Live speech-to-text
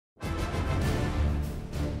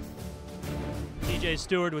DJ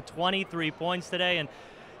Steward with 23 points today. And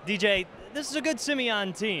DJ, this is a good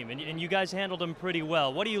Simeon team, and you guys handled them pretty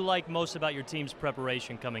well. What do you like most about your team's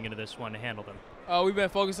preparation coming into this one to handle them? We've been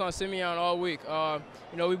focused on Simeon all week.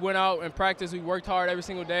 We went out and practiced. We worked hard every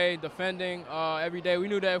single day, defending every day. We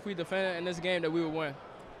knew that if we defended in this game that we would win.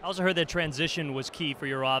 I also heard that transition was key for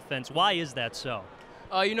your offense. Why is that so?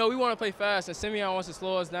 We want to play fast, and Simeon wants to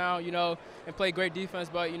slow us down, and play great defense.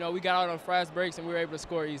 But, we got out on fast breaks, and we were able to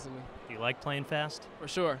score easily. Do you like playing fast? For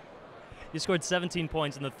sure. You scored 17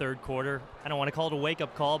 points in the third quarter. I don't want to call it a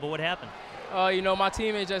wake-up call, but what happened? My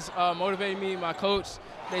teammate just motivated me, my coach.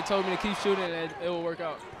 They told me to keep shooting, and it will work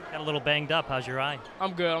out. Got a little banged up. How's your eye?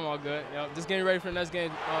 I'm good. I'm all good. Just getting ready for the next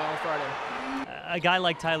game on Friday. A guy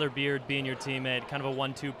like Tyler Beard being your teammate, kind of a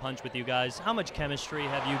 1-2 punch with you guys. How much chemistry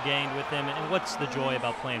have you gained with him, and what's the joy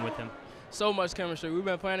about playing with him? So much chemistry. We've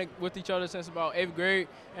been playing with each other since about 8th grade,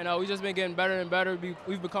 and we've just been getting better and better.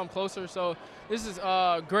 We've become closer, so this is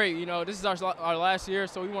great. This is our last year,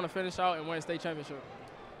 so we want to finish out and win a state championship.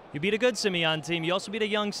 You beat a good Simeon team. You also beat a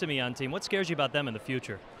young Simeon team. What scares you about them in the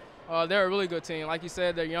future? They're a really good team. Like you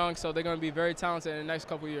said, they're young, so they're going to be very talented in the next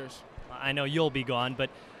couple of years. I know you'll be gone, but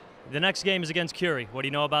the next game is against Curie. What do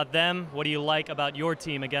you know about them? What do you like about your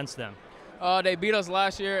team against them? They beat us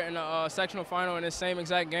last year in the sectional final in this same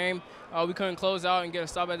exact game. We couldn't close out and get a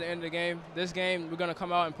stop at the end of the game. This game, we're going to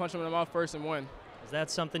come out and punch them in the mouth first and win. Is that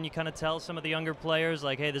something you kind of tell some of the younger players,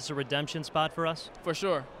 like, hey, this is a redemption spot for us? For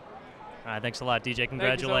sure. All right, thanks a lot, DJ.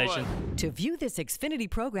 Congratulations. Thank you so much. To view this Xfinity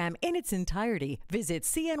program in its entirety, visit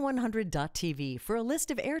CN100.tv for a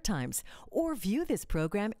list of airtimes, or view this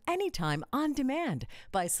program anytime on demand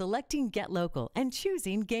by selecting Get Local and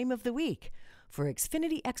choosing Game of the Week. For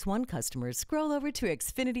Xfinity X1 customers, scroll over to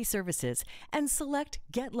Xfinity Services and select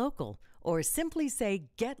Get Local, or simply say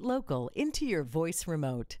Get Local into your voice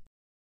remote.